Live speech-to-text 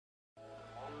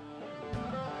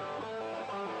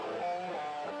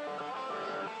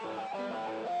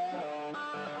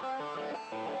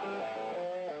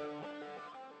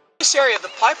this area of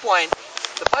the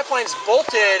pipeline's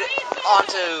bolted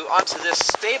onto this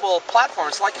stable platform.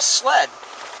 It's like a sled,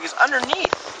 because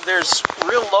underneath there's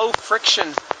real low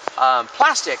friction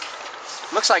plastic.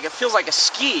 Feels like a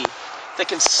ski that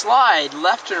can slide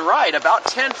left and right about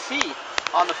 10 feet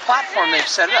on the platform they've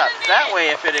set it up. That way,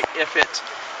 if it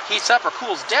heats up or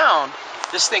cools down,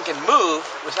 this thing can move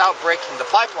without breaking the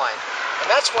pipeline. And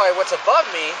that's why what's above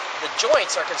me, the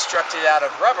joints are constructed out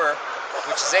of rubber,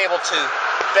 which is able to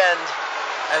bend,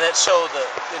 and then so the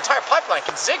entire pipeline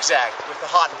can zigzag with the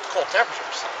hot and cold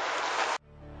temperatures.